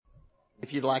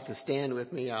If you'd like to stand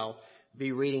with me, I'll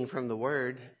be reading from the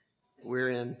Word. We're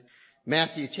in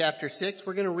Matthew chapter 6.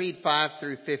 We're going to read 5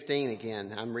 through 15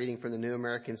 again. I'm reading from the New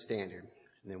American Standard,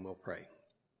 and then we'll pray.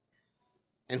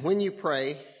 And when you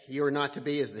pray, you are not to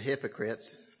be as the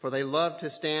hypocrites, for they love to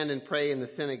stand and pray in the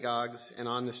synagogues and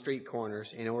on the street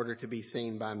corners in order to be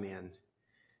seen by men.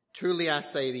 Truly I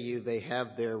say to you, they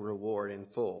have their reward in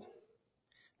full.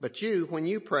 But you, when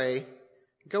you pray,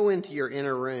 go into your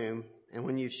inner room, and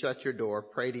when you shut your door,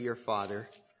 pray to your Father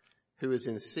who is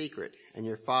in secret, and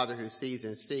your Father who sees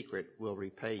in secret will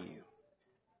repay you.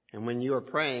 And when you are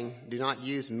praying, do not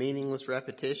use meaningless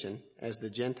repetition as the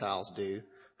Gentiles do,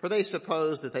 for they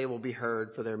suppose that they will be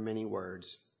heard for their many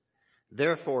words.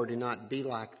 Therefore, do not be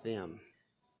like them,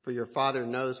 for your Father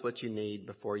knows what you need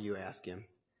before you ask him.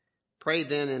 Pray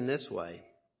then in this way: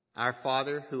 Our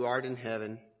Father who art in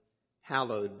heaven,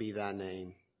 hallowed be thy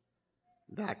name.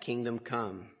 Thy kingdom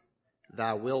come.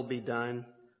 Thy will be done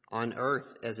on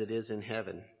earth as it is in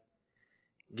heaven.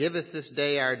 Give us this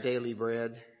day our daily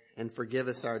bread, and forgive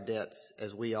us our debts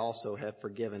as we also have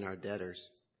forgiven our debtors.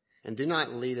 And do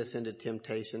not lead us into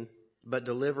temptation, but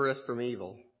deliver us from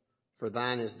evil. For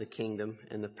thine is the kingdom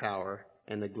and the power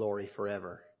and the glory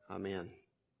forever. Amen.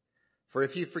 For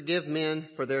if you forgive men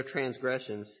for their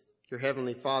transgressions, your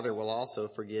heavenly Father will also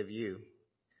forgive you.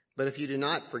 But if you do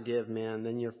not forgive men,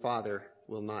 then your Father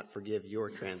will not forgive your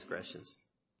transgressions.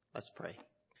 Let's pray.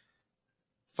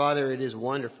 Father, it is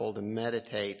wonderful to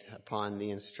meditate upon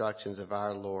the instructions of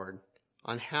our Lord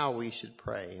on how we should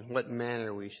pray, in what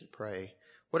manner we should pray,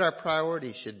 what our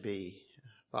priorities should be.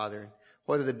 Father,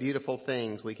 what are the beautiful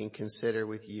things we can consider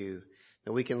with you,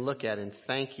 that we can look at and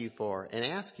thank you for and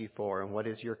ask you for, and what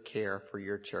is your care for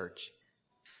your church.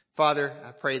 Father,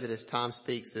 I pray that as Tom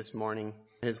speaks this morning,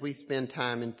 as we spend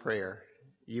time in prayer,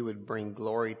 you would bring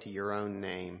glory to your own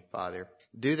name, Father.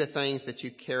 Do the things that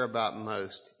you care about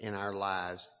most in our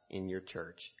lives in your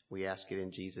church. We ask it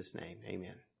in Jesus' name.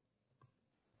 Amen.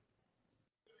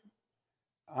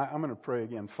 I'm going to pray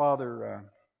again. Father,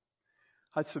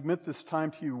 I submit this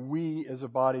time to you. We as a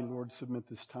body, Lord, submit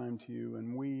this time to you.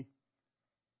 And we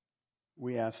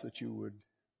ask that you would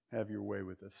have your way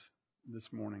with us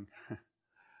this morning.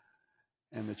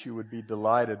 And that you would be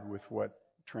delighted with what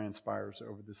transpires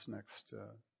over this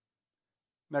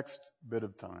next bit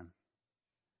of time.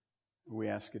 We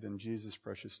ask it in Jesus'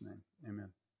 precious name. Amen.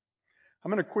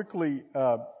 I'm going to quickly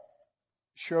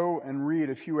show and read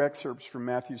a few excerpts from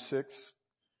Matthew 6.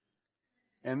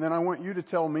 And then I want you to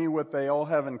tell me what they all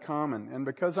have in common. And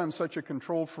because I'm such a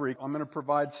control freak, I'm going to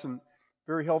provide some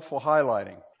very helpful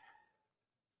highlighting.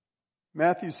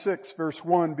 Matthew 6, verse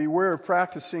 1, beware of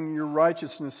practicing your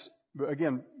righteousness.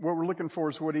 Again, what we're looking for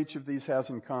is what each of these has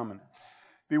in common.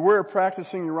 Beware of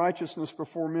practicing your righteousness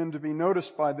before men to be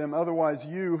noticed by them, otherwise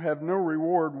you have no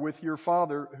reward with your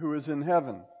Father who is in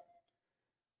heaven.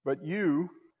 But you,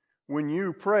 when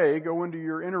you pray, go into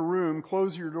your inner room,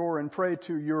 close your door, and pray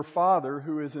to your Father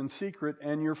who is in secret,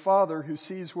 and your Father who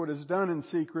sees what is done in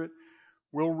secret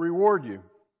will reward you.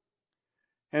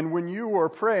 And when you are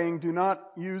praying, do not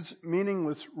use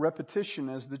meaningless repetition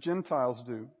as the Gentiles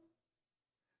do,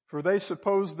 for they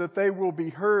suppose that they will be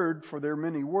heard for their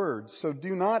many words. So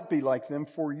do not be like them,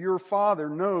 for your Father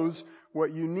knows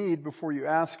what you need before you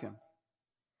ask him.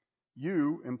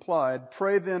 You, implied,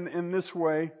 pray then in this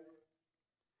way: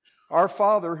 Our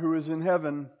Father who is in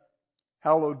heaven,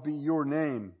 hallowed be your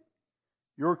name.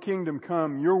 Your kingdom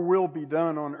come, your will be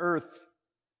done on earth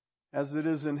as it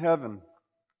is in heaven.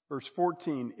 Verse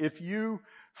 14, if you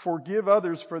forgive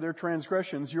others for their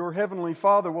transgressions, your heavenly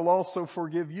Father will also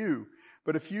forgive you.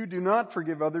 But if you do not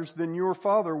forgive others, then your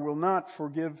Father will not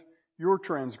forgive your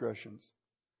transgressions.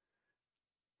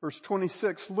 Verse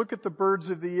 26, look at the birds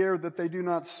of the air, that they do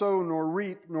not sow nor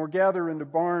reap nor gather into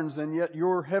barns, and yet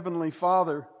your heavenly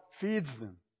Father feeds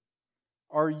them.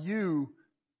 Are you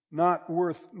not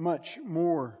worth much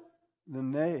more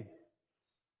than they?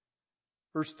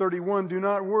 Verse 31, do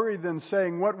not worry then,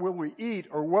 saying, what will we eat,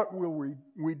 or what will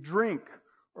we drink,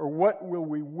 or what will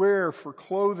we wear for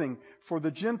clothing? For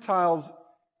the Gentiles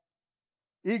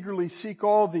eagerly seek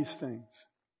all these things.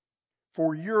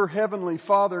 For your heavenly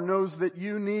Father knows that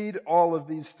you need all of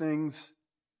these things.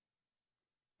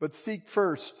 But seek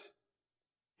first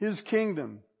his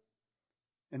kingdom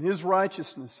and his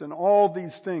righteousness, and all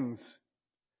these things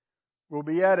will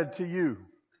be added to you.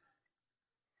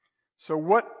 So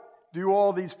what do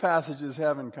all these passages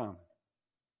have in common?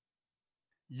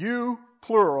 You,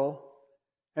 plural,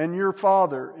 and your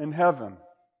Father in heaven.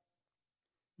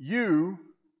 You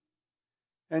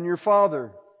and your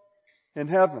Father in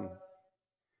heaven.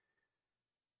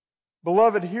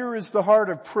 Beloved, here is the heart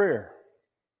of prayer.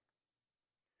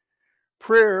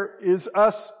 Prayer is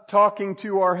us talking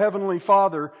to our Heavenly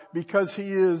Father because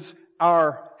He is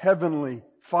our Heavenly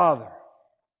Father.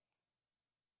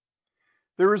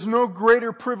 There is no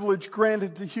greater privilege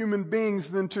granted to human beings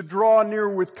than to draw near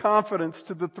with confidence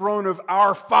to the throne of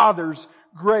our Father's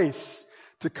grace,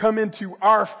 to come into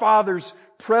our Father's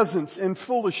presence in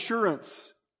full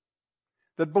assurance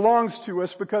that belongs to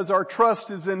us because our trust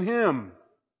is in Him.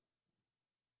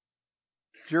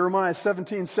 Jeremiah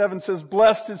 17:7 says,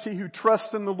 "Blessed is he who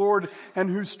trusts in the Lord and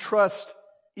whose trust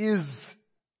is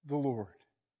the Lord."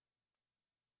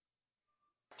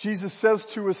 Jesus says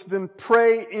to us, then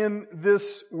pray in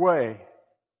this way.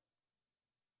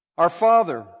 Our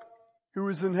Father, who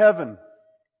is in heaven,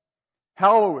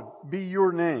 hallowed be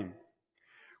your name.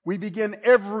 We begin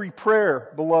every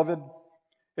prayer, beloved,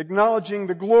 acknowledging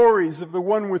the glories of the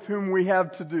one with whom we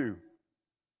have to do.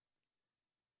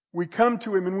 We come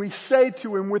to Him and we say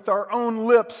to Him with our own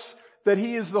lips that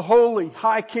He is the holy,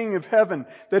 high King of heaven,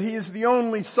 that He is the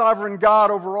only sovereign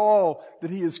God over all that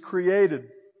He has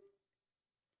created.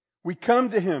 We come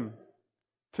to Him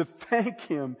to thank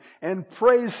Him and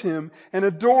praise Him and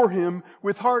adore Him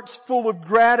with hearts full of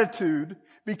gratitude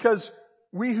because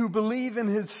we who believe in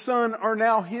His Son are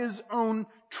now His own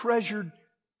treasured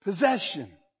possession.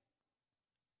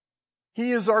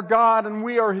 He is our God and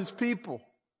we are His people.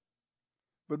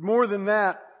 But more than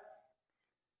that,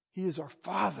 He is our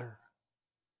Father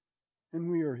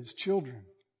and we are His children.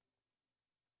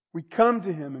 We come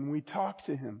to Him and we talk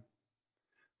to Him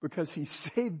because He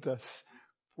saved us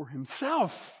for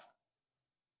Himself.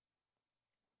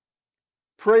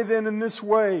 Pray then in this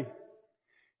way,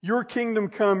 your kingdom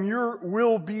come, your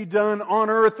will be done on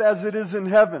earth as it is in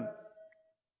heaven.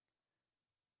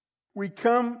 We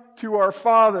come to our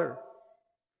Father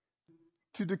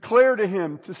to declare to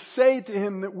Him, to say to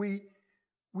Him that we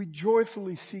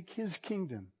joyfully seek His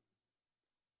kingdom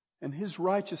and His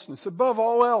righteousness above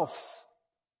all else.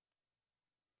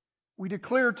 We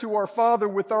declare to our Father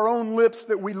with our own lips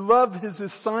that we love His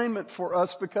assignment for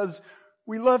us because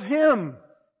we love Him.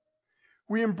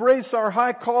 We embrace our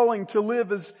high calling to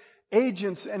live as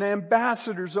agents and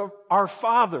ambassadors of our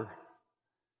Father,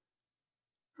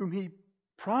 whom He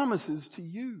promises to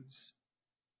use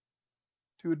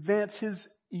to advance His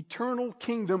eternal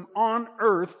kingdom on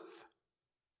earth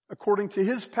according to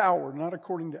His power, not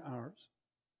according to ours.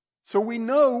 So we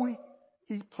know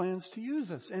He plans to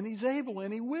use us, and He's able,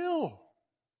 and He will.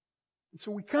 And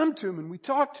so we come to Him, and we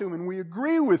talk to Him, and we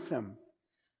agree with Him.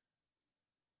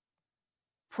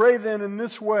 Pray then in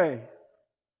this way,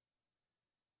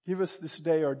 give us this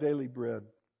day our daily bread.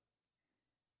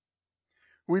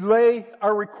 We lay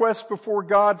our requests before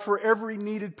God for every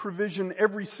needed provision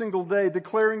every single day,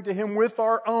 declaring to Him with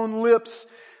our own lips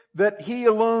that He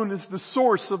alone is the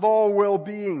source of all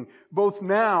well-being, both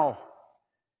now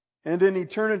and in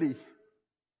eternity.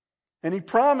 And He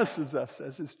promises us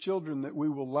as His children that we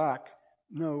will lack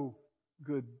no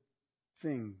good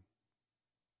thing.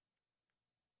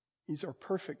 He's our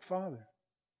perfect Father.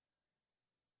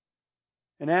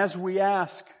 And as we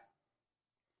ask,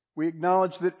 we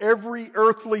acknowledge that every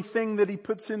earthly thing that He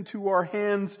puts into our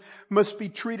hands must be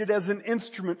treated as an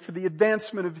instrument for the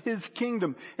advancement of His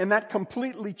kingdom. And that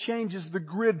completely changes the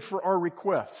grid for our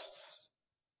requests.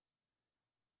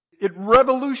 It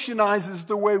revolutionizes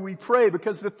the way we pray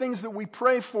because the things that we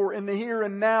pray for in the here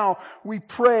and now, we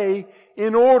pray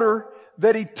in order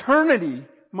that eternity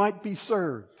might be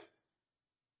served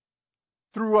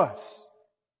through us.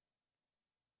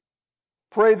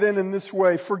 Pray then in this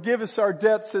way, forgive us our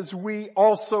debts as we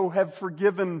also have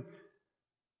forgiven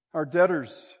our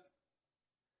debtors.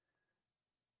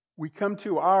 We come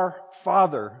to our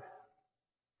Father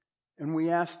and we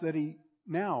ask that He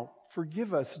now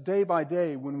forgive us day by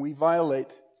day when we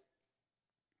violate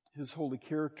His holy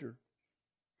character.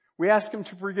 We ask Him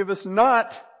to forgive us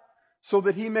not so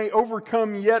that He may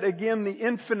overcome yet again the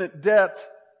infinite debt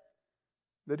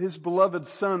that His beloved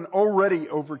Son already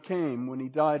overcame when He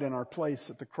died in our place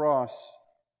at the cross.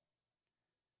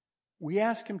 We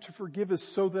ask Him to forgive us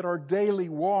so that our daily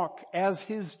walk as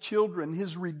His children,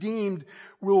 His redeemed,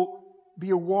 will be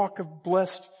a walk of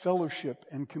blessed fellowship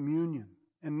and communion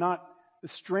and not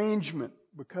estrangement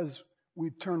because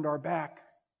we've turned our back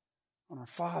on our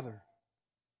Father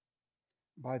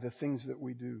by the things that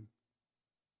we do.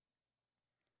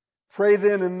 Pray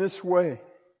then in this way.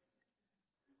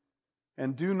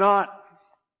 And do not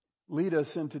lead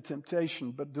us into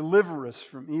temptation, but deliver us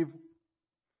from evil.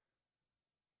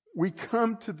 We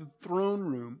come to the throne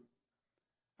room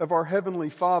of our Heavenly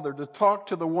Father to talk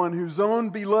to the one whose own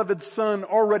beloved Son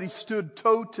already stood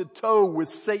toe to toe with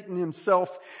Satan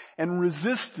himself and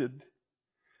resisted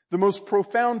the most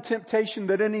profound temptation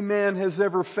that any man has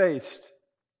ever faced,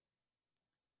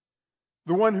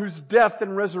 the one whose death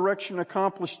and resurrection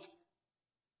accomplished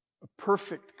a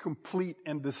perfect, complete,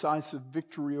 and decisive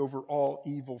victory over all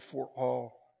evil for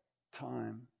all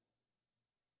time.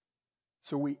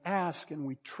 So we ask and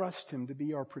we trust Him to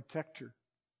be our protector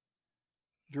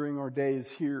during our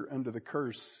days here under the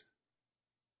curse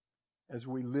as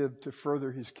we live to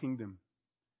further His kingdom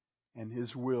and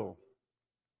His will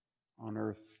on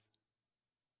earth.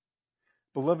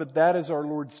 Beloved, that is our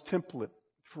Lord's template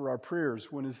for our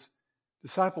prayers. When His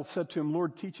disciples said to Him,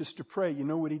 Lord, teach us to pray, you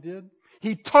know what He did?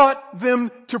 He taught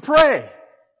them to pray.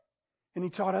 And He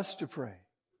taught us to pray.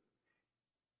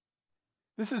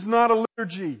 This is not a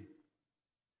liturgy.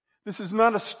 This is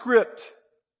not a script.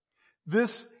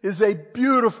 This is a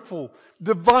beautiful,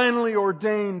 divinely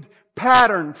ordained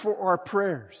pattern for our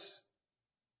prayers.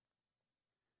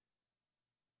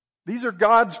 These are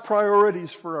God's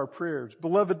priorities for our prayers.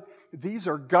 Beloved, these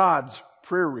are God's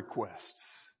prayer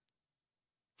requests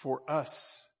for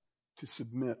us to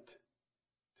submit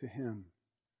to Him.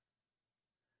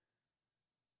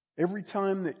 Every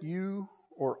time that you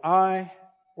or I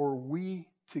or we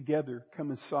together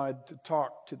come aside to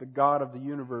talk to the God of the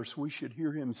universe, we should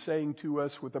hear Him saying to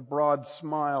us with a broad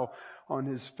smile on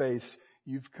His face,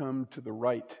 you've come to the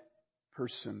right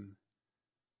person.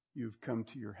 You've come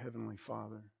to your Heavenly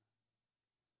Father.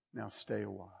 Now stay a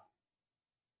while.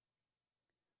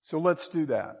 So let's do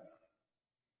that.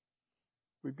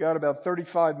 We've got about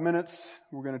 35 minutes.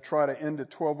 We're going to try to end at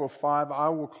 12:05. I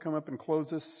will come up and close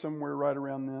this somewhere right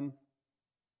around then.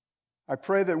 I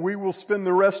pray that we will spend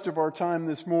the rest of our time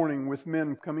this morning with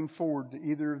men coming forward to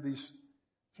either of these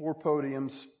 4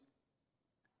 podiums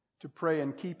to pray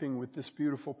in keeping with this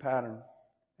beautiful pattern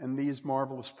and these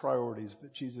marvelous priorities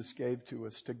that Jesus gave to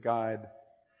us to guide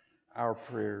our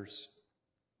prayers.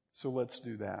 So let's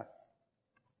do that.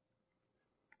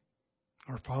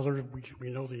 Our Father, we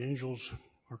know the angels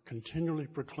are continually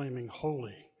proclaiming,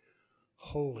 holy,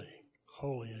 holy,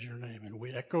 holy is your name. And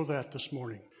we echo that this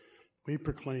morning. We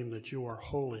proclaim that you are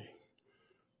holy,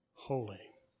 holy,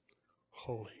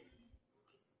 holy.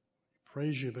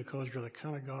 Praise you because you're the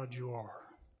kind of God you are.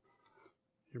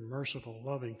 You're merciful,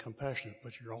 loving, compassionate,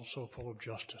 but you're also full of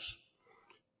justice.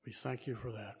 We thank you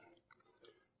for that.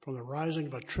 From the rising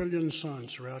of 1 trillion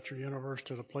suns throughout your universe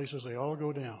to the places they all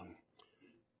go down,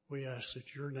 we ask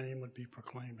that your name would be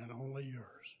proclaimed and only yours.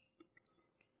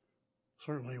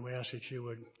 Certainly we ask that you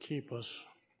would keep us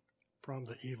from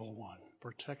the evil one.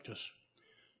 Protect us.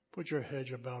 Put your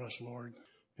hedge about us, Lord,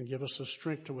 and give us the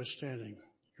strength to withstand him.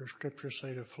 Your scriptures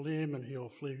say to flee him and he'll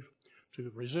flee,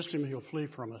 to resist him, he'll flee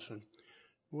from us. And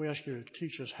we ask you to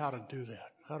teach us how to do that,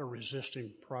 how to resist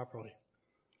him properly.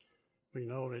 We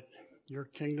know that your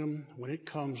kingdom, when it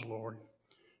comes, Lord,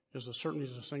 is certainly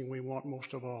the thing we want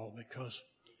most of all, because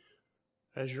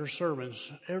as your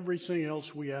servants, everything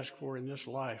else we ask for in this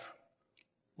life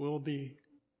will be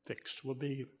fixed, will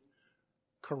be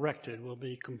corrected, will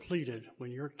be completed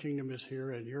when your kingdom is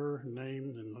here and your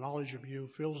name and the knowledge of you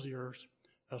fills the earth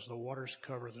as the waters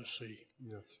cover the sea.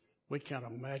 Yes. We can't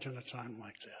imagine a time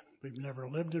like that. We've never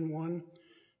lived in one,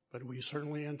 but we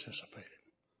certainly anticipate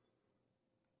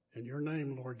it. In your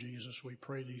name, Lord Jesus, we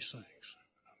pray these things.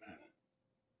 Amen.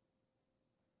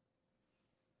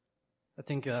 I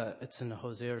think it's in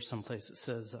Hosea or someplace it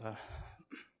says,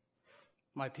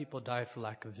 my people die for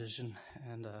lack of vision.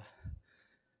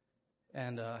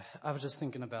 And I was just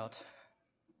thinking about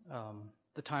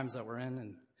the times that we're in,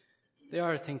 and they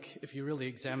are, I think, if you really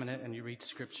examine it and you read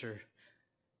Scripture,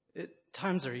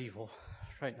 times are evil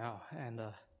right now. And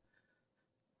I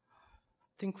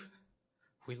think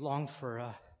we long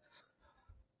for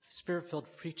Spirit-filled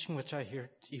preaching, which I hear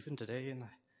even today, and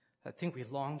I think we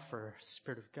long for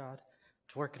Spirit of God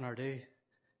to work in our day.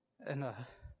 And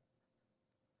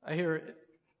I hear it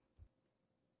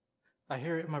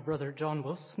in my brother John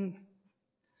Wilson.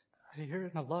 I hear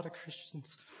it in a lot of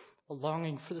Christians, a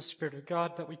longing for the Spirit of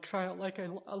God, that we cry out like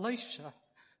Elisha.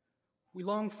 We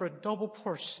long for a double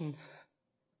portion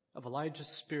of Elijah's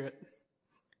spirit.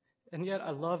 And yet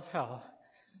I love how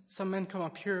some men come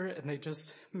up here and they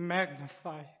just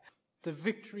magnify the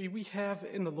victory we have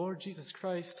in the Lord Jesus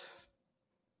Christ.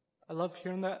 I love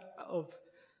hearing that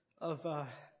to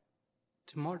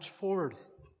march forward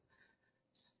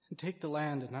and take the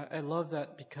land. And I love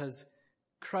that because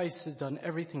Christ has done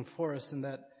everything for us, and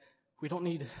that we don't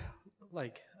need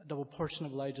like a double portion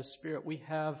of Elijah's spirit. We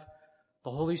have the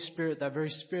Holy Spirit, that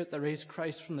very Spirit that raised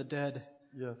Christ from the dead,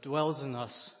 yes, dwells in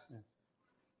us. Yes.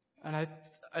 And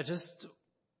I just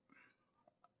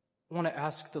want to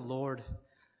ask the Lord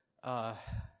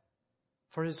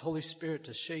for His Holy Spirit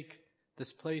to shake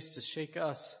this place to shake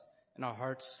us in our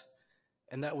hearts,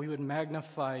 and that we would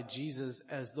magnify Jesus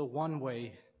as the one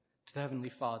way to the Heavenly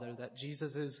Father, that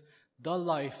Jesus is the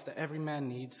life that every man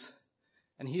needs,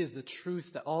 and he is the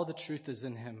truth, that all the truth is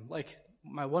in him. Like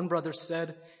my one brother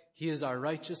said, he is our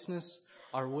righteousness,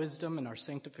 our wisdom, and our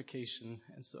sanctification.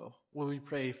 And so will we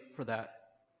pray for that?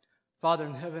 Father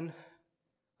in heaven,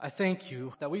 I thank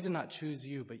you that we did not choose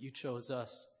you, but you chose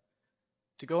us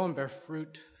to go and bear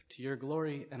fruit to your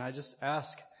glory. And I just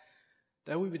ask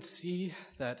that we would see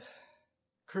that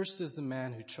cursed is the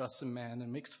man who trusts in man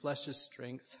and makes flesh his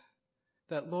strength.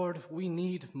 That, Lord, we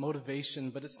need motivation,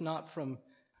 but it's not from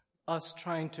us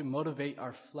trying to motivate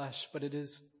our flesh, but it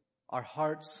is our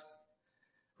hearts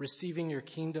receiving your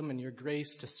kingdom and your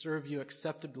grace to serve you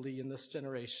acceptably in this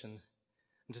generation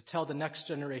and to tell the next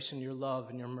generation your love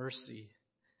and your mercy.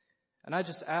 And I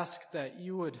just ask that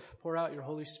you would pour out your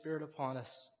Holy Spirit upon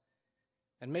us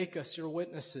and make us your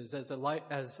witnesses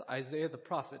as Isaiah the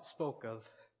prophet spoke of,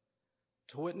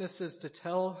 to witnesses to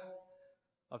tell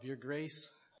of your grace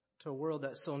to a world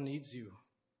that so needs you.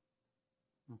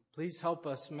 Please help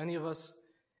us. Many of us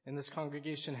in this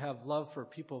congregation have love for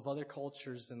people of other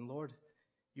cultures, and Lord,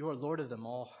 you are Lord of them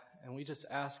all. And we just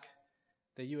ask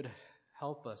that you would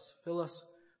help us, fill us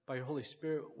by your Holy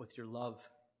Spirit with your love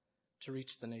to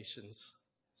reach the nations.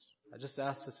 I just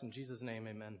ask this in Jesus' name,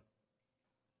 amen.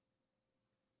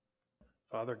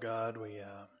 Father God,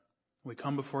 we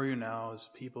come before you now as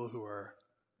people who are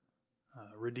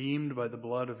redeemed by the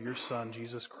blood of your Son,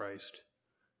 Jesus Christ.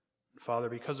 Father,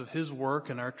 because of his work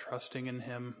and our trusting in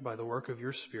him by the work of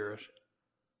your Spirit,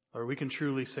 Lord, we can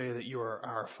truly say that you are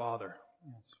our Father.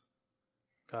 Yes.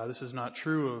 God, this is not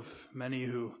true of many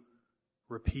who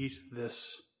repeat this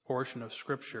portion of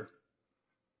Scripture.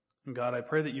 And God, I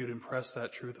pray that you'd impress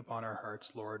that truth upon our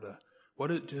hearts, Lord.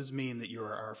 What it does mean that you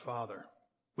are our Father.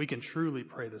 We can truly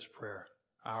pray this prayer,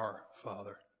 our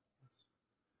Father.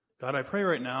 God, I pray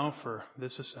right now for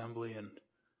this assembly and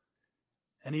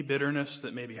any bitterness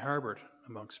that may be harbored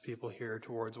amongst people here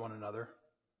towards one another.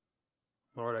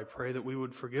 Lord, I pray that we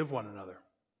would forgive one another.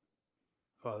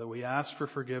 Father, we ask for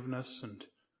forgiveness, and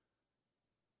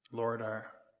Lord,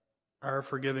 our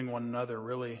forgiving one another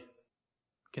really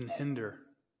can hinder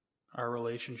our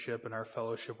relationship and our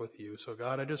fellowship with you. So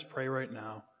God, I just pray right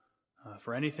now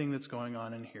for anything that's going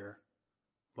on in here,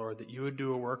 Lord, that you would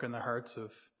do a work in the hearts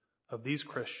of these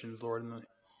Christians, Lord,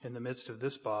 in the midst of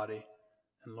this body.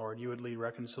 And Lord, you would lead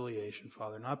reconciliation,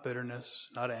 Father, not bitterness,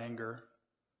 not anger,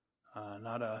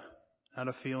 not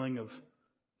a feeling of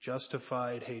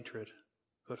justified hatred,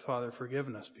 but Father,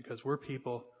 forgiveness, because we're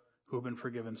people who have been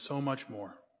forgiven so much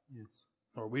more. Yes.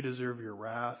 Lord, we deserve your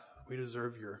wrath. We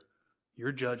deserve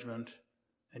your judgment,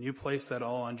 and you place that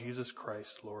all on Jesus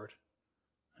Christ, Lord.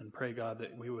 And pray, God,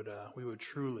 that we would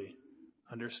truly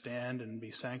understand and be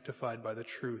sanctified by the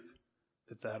truth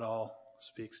that all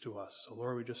speaks to us. So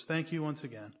Lord, we just thank you once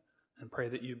again and pray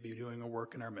that you'd be doing a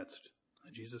work in our midst.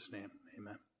 In Jesus' name,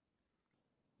 amen.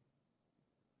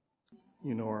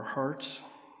 You know our hearts.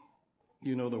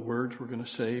 You know the words we're going to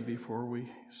say before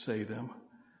we say them.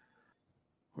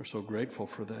 We're so grateful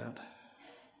for that.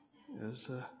 As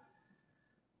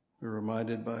we're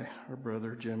reminded by our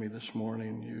brother Jimmy this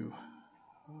morning, you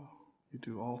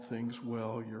do all things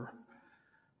well.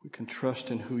 We can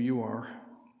trust in who you are.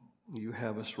 You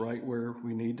have us right where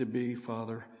we need to be,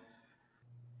 Father.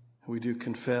 We do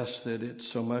confess that it's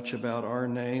so much about our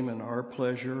name and our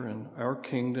pleasure and our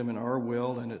kingdom and our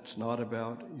will, and it's not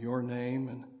about your name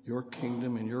and your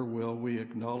kingdom and your will. We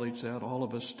acknowledge that. All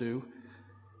of us do.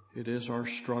 It is our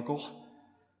struggle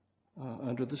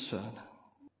under the sun.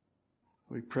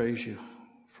 We praise you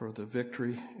for the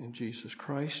victory in Jesus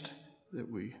Christ, that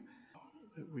we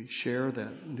share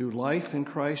that new life in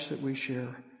Christ that we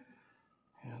share.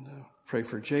 And pray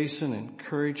for Jason,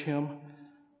 encourage him,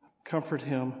 comfort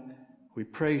him. We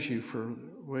praise you for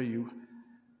the way you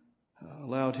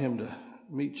allowed him to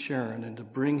meet Sharon and to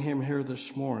bring him here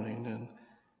this morning, and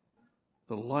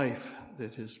the life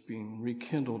that is being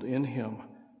rekindled in him,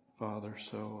 Father.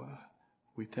 So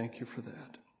we thank you for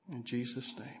that. In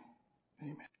Jesus' name,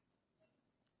 amen.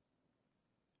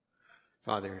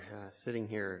 Father, sitting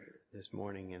here this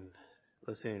morning and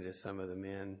listening to some of the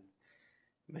men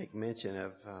make mention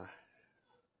of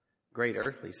great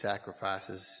earthly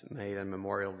sacrifices made on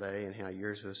Memorial Day and how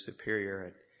yours was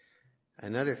superior,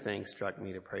 another thing struck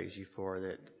me to praise you for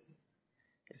that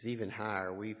is even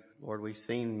higher. Lord, we've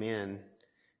seen men,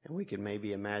 and we could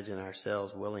maybe imagine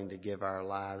ourselves willing to give our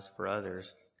lives for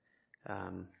others.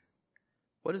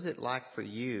 What is it like for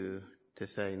you to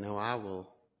say, no, I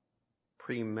will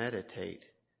premeditate,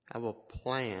 I will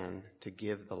plan to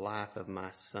give the life of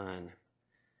my son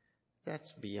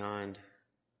that's beyond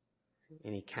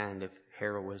any kind of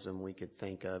heroism we could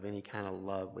think of, any kind of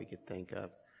love we could think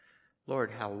of.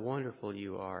 Lord, how wonderful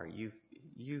you are.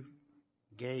 You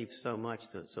gave so much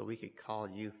so we could call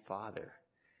you Father.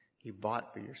 You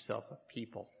bought for yourself a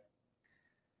people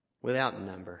without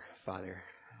number, Father.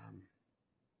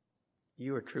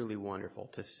 You are truly wonderful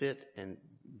to sit and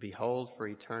behold for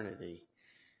eternity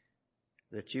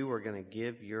that you were going to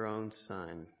give your own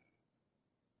Son,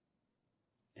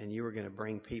 and you were going to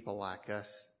bring people like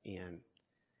us in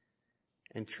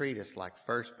and treat us like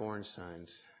firstborn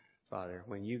sons. Father,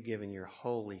 when you given your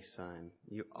holy Son,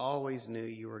 you always knew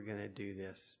you were going to do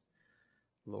this,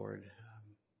 Lord.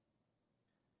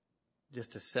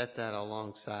 Just to set that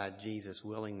alongside Jesus'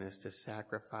 willingness to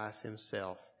sacrifice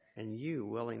himself, and you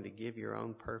willing to give your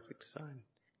own perfect Son.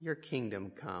 Your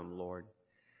kingdom come, Lord.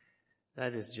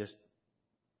 That is just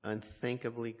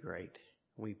unthinkably great.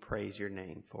 We praise your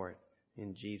name for it.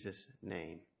 In Jesus'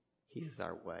 name, he is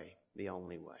our way, the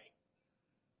only way.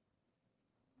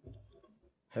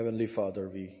 Heavenly Father,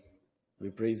 we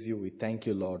praise you. We thank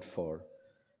you, Lord, for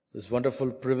this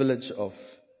wonderful privilege of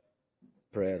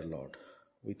prayer, Lord.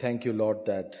 We thank you, Lord,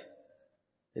 that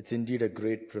it's indeed a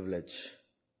great privilege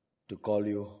to call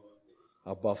you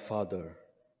Abba Father.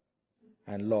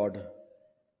 And Lord,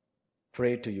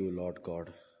 pray to you, Lord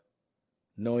God,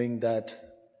 knowing that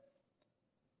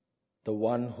the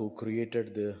one who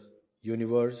created the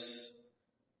universe,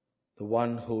 the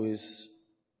one who is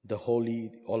the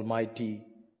holy, almighty,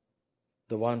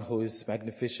 the one who is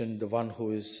magnificent, the one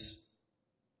who is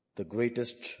the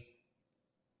greatest,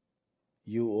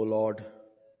 you, O Lord,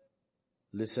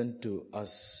 listen to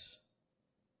us.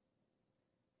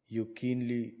 You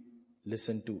keenly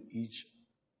listen to each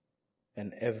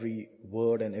and every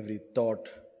word and every thought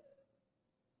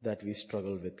that we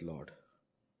struggle with, Lord.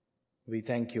 We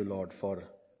thank you, Lord, for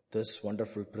this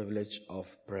wonderful privilege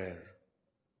of prayer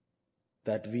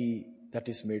that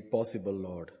is made possible,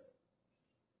 Lord,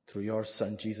 through your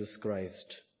Son, Jesus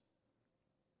Christ.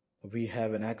 We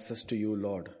have an access to you,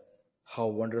 Lord. How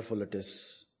wonderful it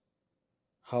is.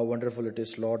 How wonderful it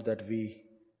is, Lord, that we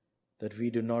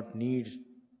do not need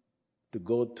to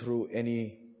go through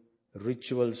any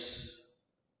rituals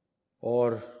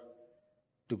or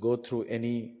to go through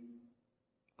any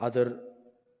other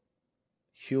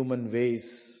human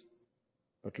ways.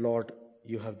 But Lord,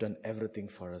 you have done everything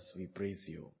for us. We praise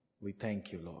you. We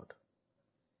thank you, Lord.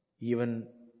 Even,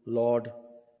 Lord,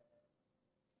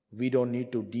 we don't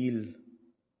need to deal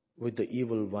with the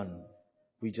evil one.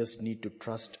 We just need to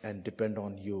trust and depend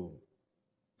on you.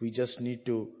 We just need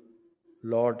to,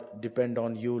 Lord, depend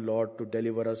on you, Lord, to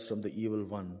deliver us from the evil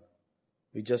one.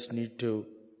 We just need to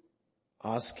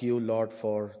ask you, Lord,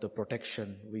 for the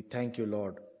protection. We thank you,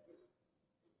 Lord.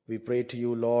 We pray to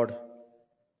you, Lord,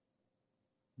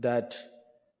 that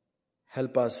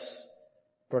help us,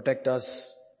 protect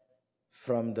us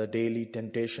from the daily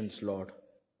temptations, Lord.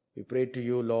 We pray to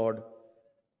you, Lord,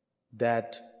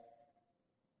 that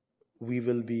we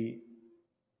will be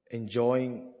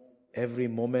enjoying every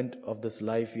moment of this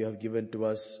life you have given to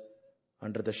us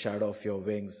under the shadow of your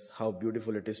wings. How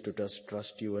beautiful it is to just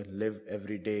trust you and live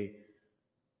every day,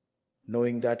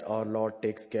 knowing that our Lord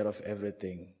takes care of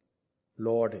everything.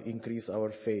 Lord, increase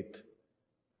our faith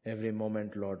every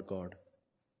moment, Lord God.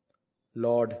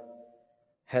 Lord,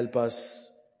 help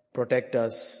us, protect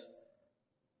us,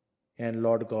 and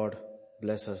Lord God,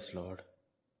 bless us, Lord,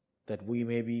 that we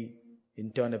may be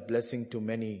in turn a blessing to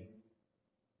many.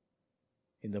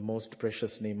 In the most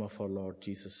precious name of our Lord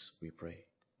Jesus, we pray.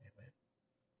 Amen.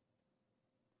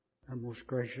 Our most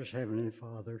gracious Heavenly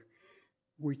Father,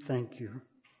 we thank you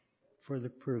for the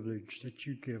privilege that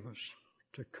you give us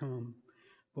to come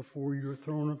before your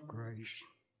throne of grace,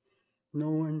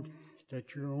 knowing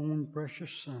that your own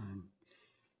precious Son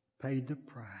paid the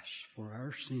price for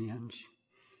our sins.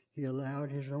 He allowed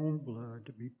his own blood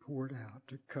to be poured out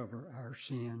to cover our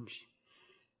sins.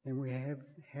 And we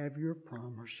have your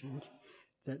promises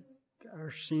that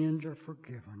our sins are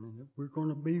forgiven and that we're going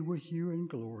to be with you in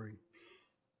glory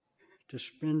to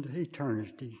spend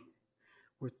eternity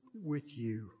with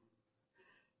you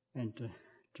and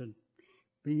to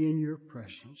be in your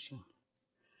presence. And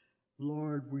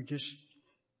Lord, we just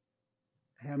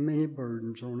have many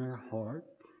burdens on our heart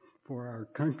for our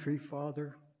country,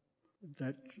 Father,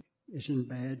 that is in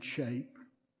bad shape.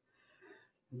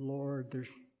 Lord, there's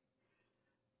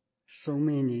so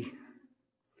many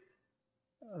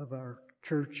of our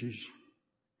churches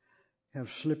have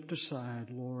slipped aside,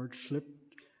 Lord, slipped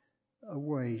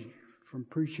away from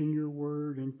preaching your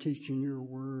word and teaching your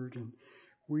word. And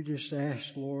we just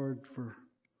ask, Lord,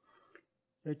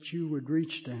 that you would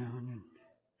reach down and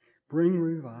bring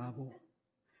revival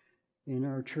in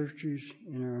our churches,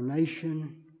 in our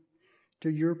nation, to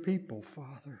your people,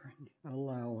 Father. And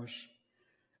allow us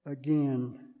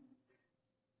again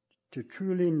to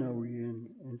truly know you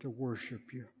and to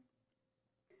worship you.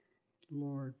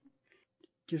 Lord,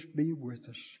 just be with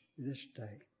us this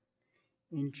day.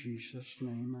 In Jesus'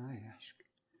 name I ask.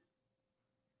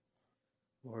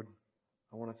 Lord,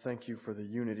 I want to thank you for the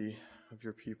unity of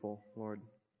your people, Lord.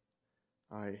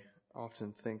 I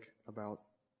often think about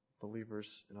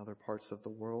believers in other parts of the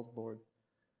world, Lord,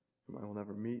 whom I will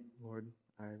never meet, Lord.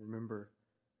 I remember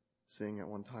seeing at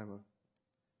one time a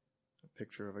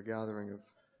picture of a gathering of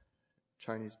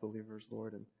Chinese believers,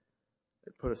 Lord, and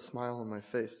it put a smile on my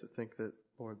face to think that,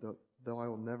 Lord, though I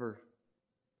will never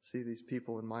see these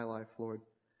people in my life, Lord,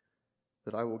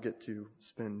 that I will get to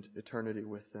spend eternity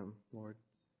with them, Lord.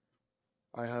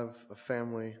 I have a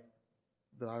family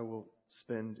that I will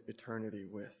spend eternity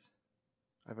with.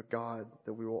 I have a God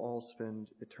that we will all spend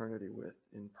eternity with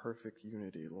in perfect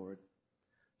unity, Lord.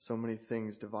 So many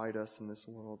things divide us in this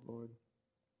world, Lord.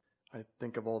 I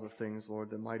think of all the things,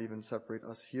 Lord, that might even separate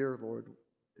us here, Lord,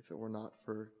 if it were not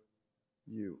for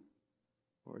you.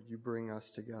 Lord, you bring us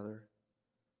together.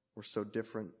 We're so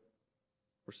different.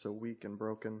 We're so weak and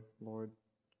broken, Lord,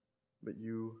 but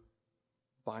you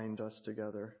bind us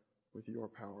together with your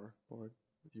power, Lord,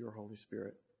 with your Holy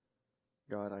Spirit.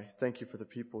 God, I thank you for the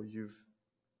people you've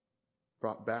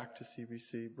brought back to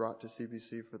CBC, brought to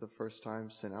CBC for the first time,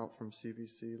 sent out from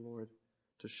CBC, Lord,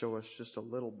 to show us just a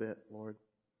little bit, Lord,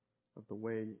 of the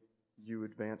way you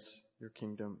advance your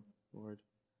kingdom, Lord.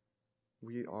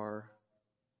 We are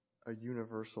a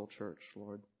universal church,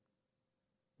 Lord.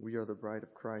 We are the bride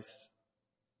of Christ.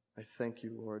 I thank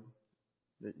you, Lord,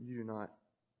 that you do not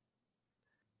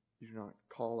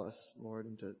call us, Lord,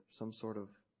 into some sort of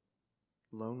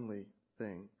lonely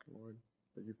thing, Lord,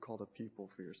 but you've called a people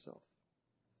for yourself.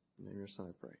 In the name of your Son,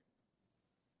 I pray.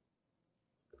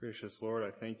 Gracious Lord,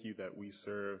 I thank you that we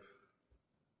serve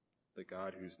the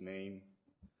God whose name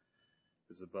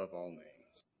is above all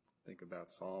names. Think about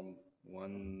Psalm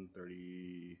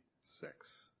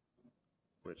 136,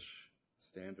 which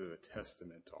stands as a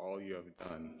testament to all you have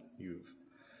done. You've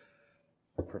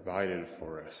provided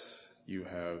for us. You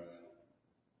have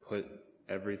put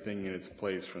everything in its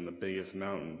place, from the biggest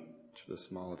mountain to the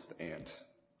smallest ant.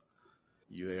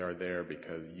 They are there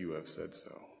because you have said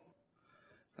so.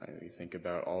 We think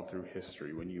about all through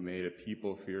history, when you made a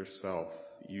people for yourself,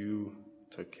 you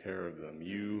took care of them.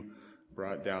 You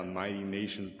brought down mighty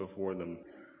nations before them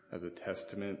as a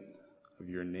testament of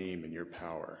your name and your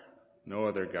power. No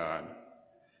other God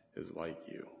is like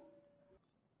you.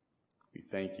 We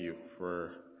thank you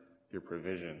for your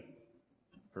provision,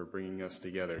 for bringing us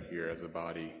together here as a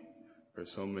body for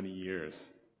so many years,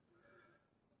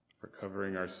 for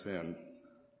covering our sin,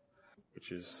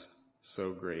 which is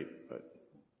so great, but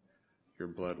your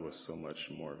blood was so much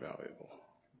more valuable.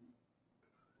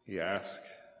 We ask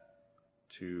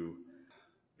to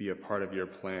be a part of your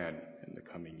plan in the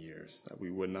coming years, that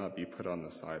we would not be put on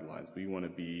the sidelines. We want to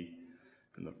be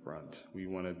in the front. We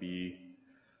want to be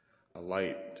a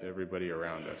light to everybody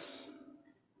around us,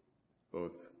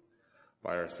 both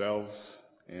by ourselves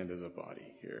and as a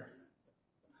body here.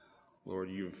 Lord,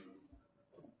 you've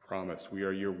promised we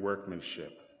are your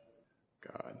workmanship,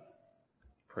 God.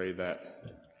 Pray that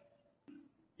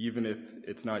even if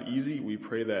it's not easy, we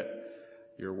pray that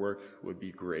your work would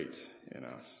be great in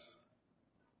us.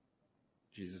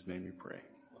 In Jesus' name we pray.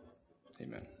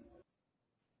 Amen.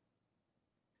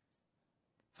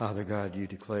 Father God, you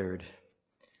declared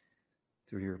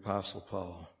through your Apostle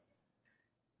Paul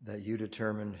that you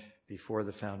determined before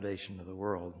the foundation of the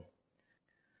world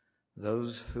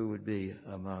those who would be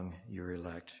among your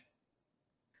elect.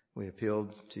 We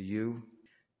appealed to you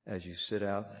as you sit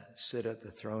at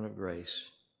the throne of grace,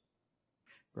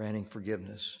 granting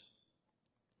forgiveness,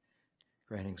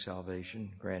 granting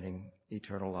salvation, granting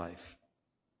eternal life,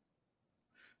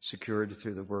 secured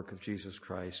through the work of Jesus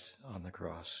Christ on the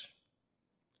cross.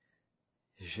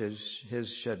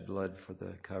 His shed blood for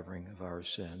the covering of our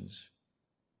sins.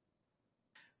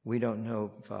 We don't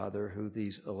know, Father, who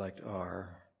these elect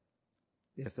are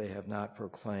if they have not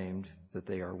proclaimed that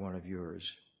they are one of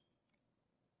yours.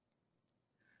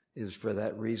 It is for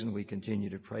that reason we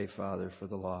continue to pray, Father, for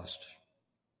the lost.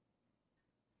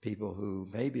 People who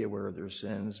may be aware of their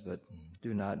sins but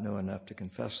do not know enough to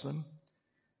confess them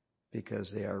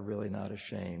because they are really not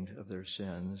ashamed of their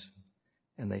sins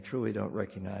and they truly don't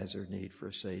recognize their need for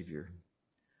a Savior.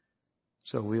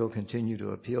 So we'll continue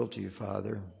to appeal to you,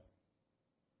 Father,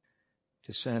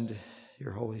 to send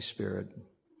your Holy Spirit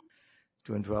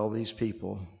to indwell these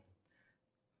people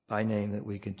by name that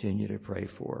we continue to pray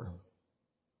for.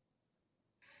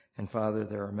 And Father,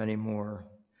 there are many more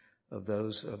of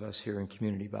those of us here in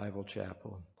Community Bible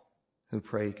Chapel who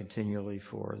pray continually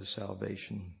for the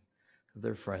salvation of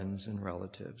their friends and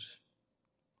relatives.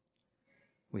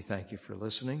 We thank you for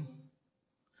listening,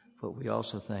 but we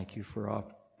also thank you for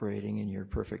operating in your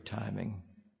perfect timing.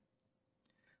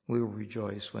 We will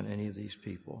rejoice when any of these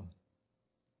people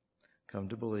come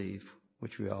to believe,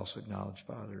 which we also acknowledge,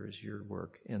 Father, is your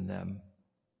work in them.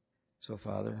 So,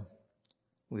 Father,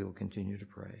 we will continue to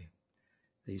pray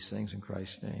these things in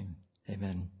Christ's name.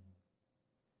 Amen.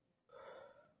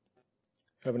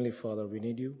 Heavenly Father, we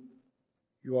need you.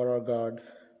 You are our God,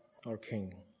 our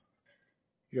King.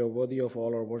 You are worthy of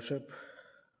all our worship.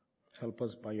 Help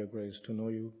us by your grace to know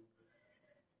you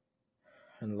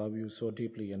and love you so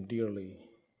deeply and dearly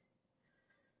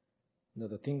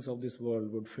that the things of this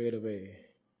world would fade away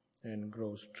and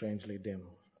grow strangely dim.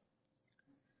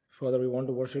 Father, we want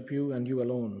to worship you and you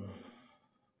alone.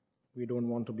 We don't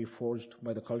want to be forced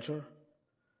by the culture.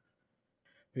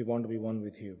 We want to be one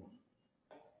with you.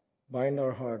 Bind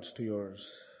our hearts to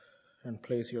yours and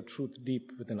place your truth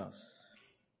deep within us.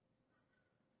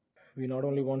 We not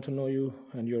only want to know you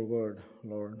and your word,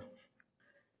 Lord,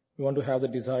 we want to have the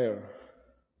desire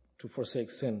to forsake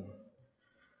sin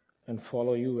and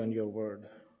follow you and your word.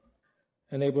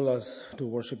 Enable us to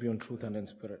worship you in truth and in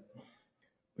spirit.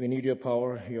 We need your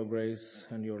power, your grace,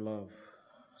 and your love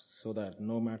so that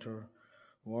no matter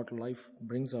what life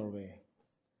brings our way,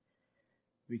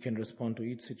 we can respond to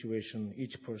each situation,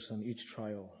 each person, each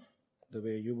trial, the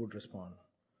way you would respond,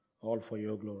 all for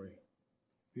your glory.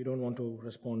 We don't want to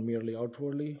respond merely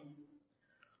outwardly,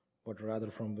 but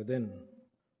rather from within,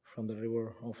 from the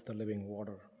river of the living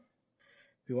water.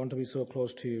 We want to be so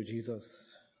close to you, Jesus,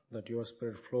 that your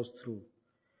Spirit flows through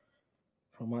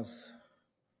from us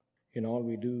in all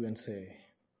we do and say.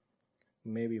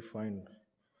 May we find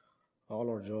all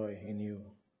our joy in you.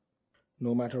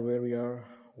 No matter where we are,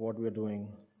 what we are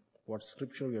doing, what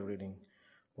scripture we are reading,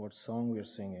 what song we are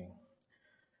singing,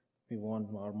 we want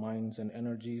our minds and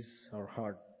energies, our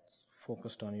hearts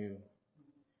focused on you,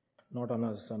 not on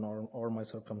us and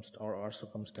our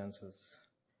circumstances.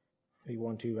 We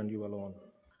want you and you alone.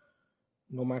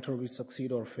 No matter we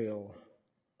succeed or fail,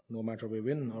 no matter we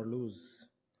win or lose,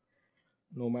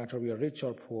 no matter we are rich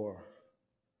or poor,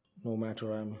 no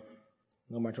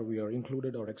matter we are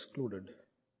included or excluded,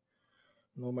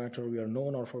 no matter we are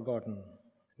known or forgotten,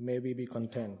 may we be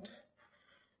content,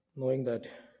 knowing that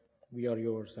we are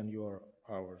yours and you are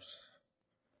ours.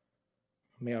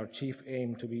 May our chief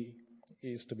aim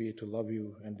is to love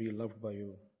you and be loved by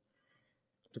you,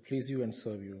 to please you and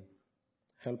serve you.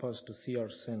 Help us to see our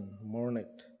sin, mourn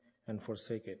it, and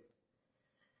forsake it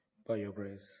by your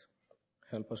grace.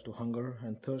 Help us to hunger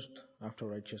and thirst after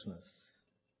righteousness.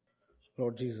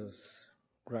 Lord Jesus,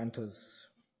 grant us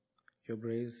your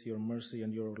grace, your mercy,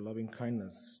 and your loving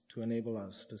kindness to enable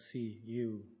us to see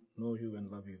you, know you,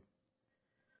 and love you.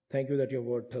 Thank you that your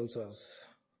word tells us,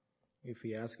 if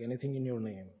we ask anything in your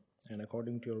name and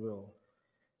according to your will,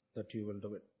 that you will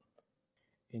do it.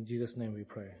 In Jesus' name we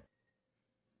pray.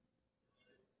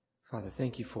 Father,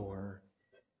 thank you for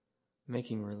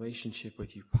making relationship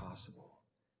with you possible.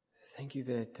 Thank you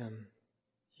that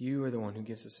you are the one who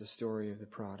gives us the story of the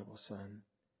prodigal son,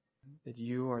 that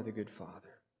you are the good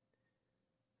Father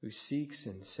who seeks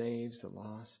and saves the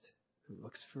lost, who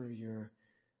looks for your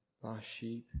lost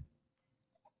sheep.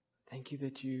 Thank you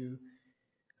that you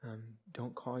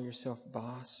don't call yourself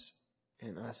boss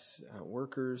and us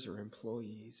workers or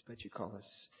employees, but you call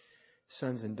us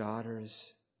sons and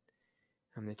daughters,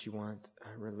 and that you want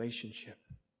a relationship.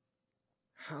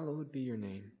 Hallowed be your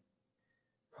name.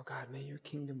 Oh God, may your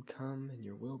kingdom come and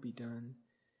your will be done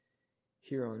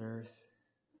here on earth.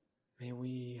 May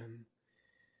we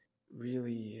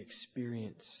really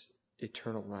experience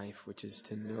eternal life, which is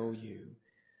to know you,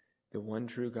 the one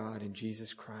true God, and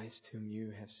Jesus Christ, whom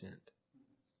you have sent.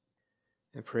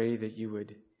 I pray that you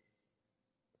would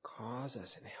cause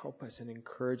us and help us and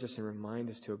encourage us and remind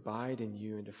us to abide in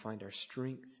you and to find our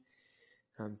strength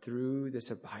through this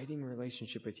abiding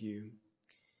relationship with you.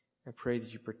 I pray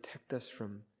that you protect us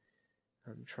from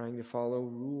trying to follow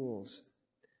rules,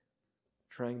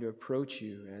 trying to approach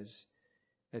you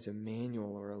as a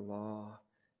manual or a law,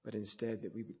 but instead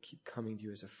that we would keep coming to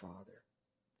you as a Father.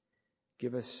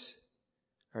 Give us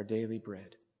our daily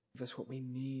bread. Give us what we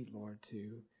need, Lord,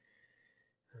 to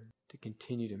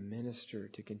continue to minister,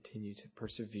 to continue to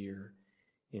persevere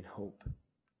in hope.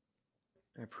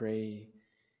 I pray,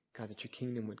 God, that your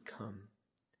kingdom would come,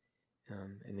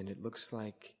 and then it looks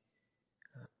like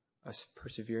us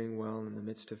persevering well in the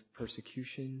midst of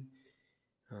persecution,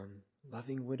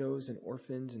 loving widows and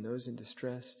orphans and those in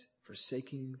distress,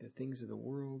 forsaking the things of the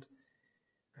world.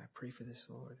 I pray for this,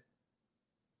 Lord.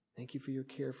 Thank you for your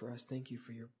care for us. Thank you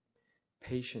for your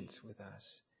patience with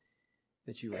us,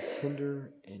 that you are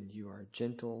tender and you are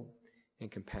gentle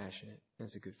and compassionate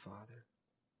as a good Father.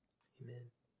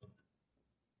 Amen.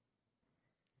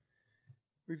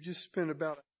 We've just spent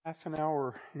about half an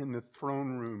hour in the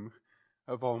throne room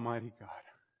of Almighty God.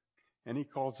 And He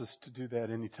calls us to do that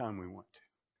anytime we want to.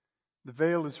 The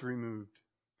veil is removed.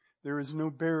 There is no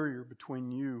barrier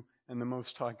between you and the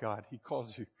Most High God. He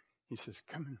calls you. He says,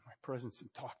 come into my presence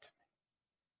and talk to me.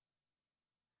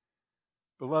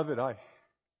 Beloved,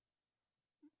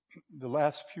 the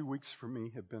last few weeks for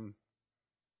me have been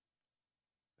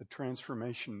a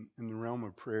transformation in the realm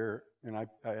of prayer. And I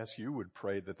ask you would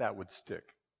pray that would stick.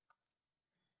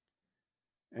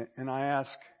 And I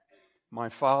ask my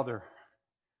Father,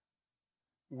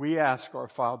 we ask our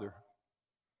Father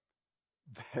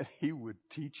that He would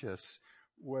teach us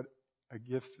what a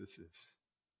gift this is.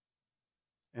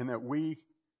 And that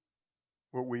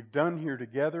what we've done here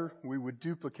together, we would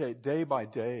duplicate day by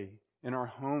day in our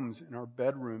homes, in our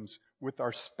bedrooms, with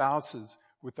our spouses,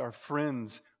 with our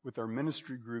friends, with our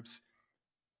ministry groups.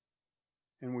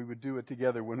 And we would do it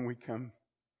together when we come.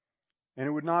 And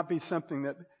it would not be something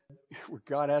that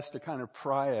God has to kind of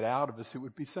pry it out of us. It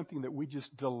would be something that we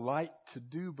just delight to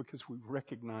do because we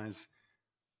recognize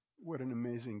what an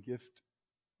amazing gift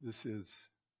this is.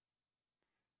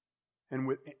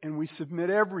 And we submit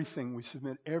everything. We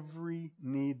submit every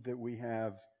need that we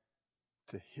have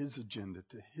to His agenda,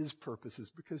 to His purposes,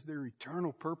 because they're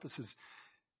eternal purposes.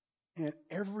 And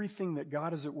everything that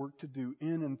God is at work to do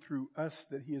in and through us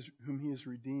whom He has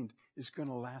redeemed is going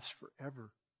to last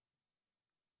forever.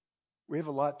 We have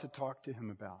a lot to talk to Him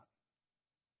about.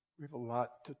 We have a lot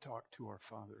to talk to our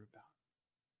Father about.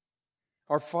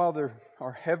 Our Father,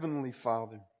 our Heavenly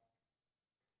Father,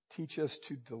 teach us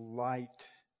to delight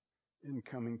in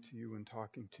coming to You and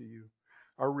talking to You.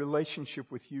 Our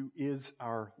relationship with You is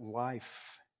our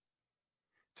life.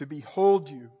 To behold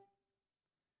You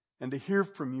and to hear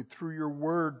from You through Your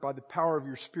Word by the power of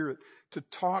Your Spirit, to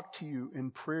talk to You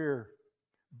in prayer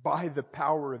by the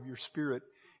power of Your Spirit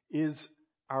is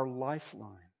our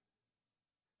lifeline.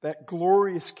 That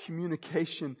glorious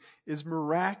communication is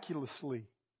miraculously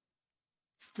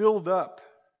filled up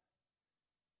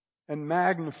and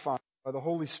magnified by the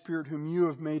Holy Spirit whom You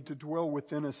have made to dwell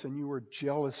within us, and You are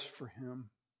jealous for Him.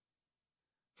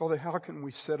 Father, how can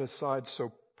we set aside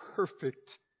so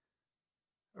perfect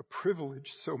a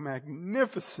privilege, so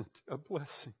magnificent a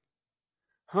blessing?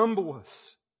 Humble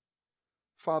us,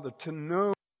 Father, to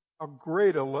know how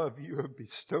great a love You have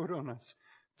bestowed on us,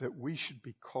 that we should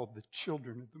be called the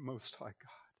children of the Most High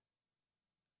God.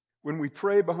 When we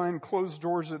pray behind closed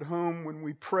doors at home, when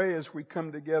we pray as we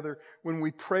come together, when we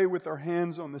pray with our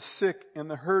hands on the sick and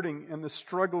the hurting and the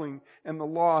struggling and the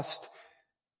lost,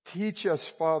 teach us,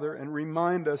 Father, and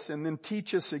remind us, and then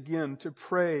teach us again to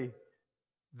pray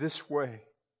this way,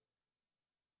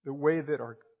 the way that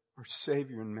our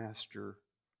Savior and Master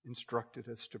instructed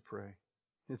us to pray.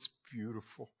 It's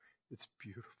beautiful. It's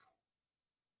beautiful.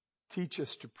 Teach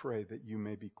us to pray that You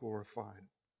may be glorified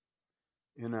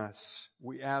in us.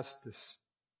 We ask this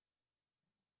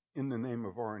in the name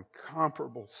of our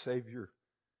incomparable Savior,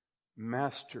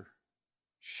 Master,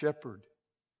 Shepherd,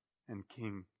 and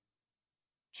King,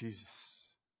 Jesus.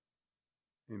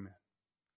 Amen.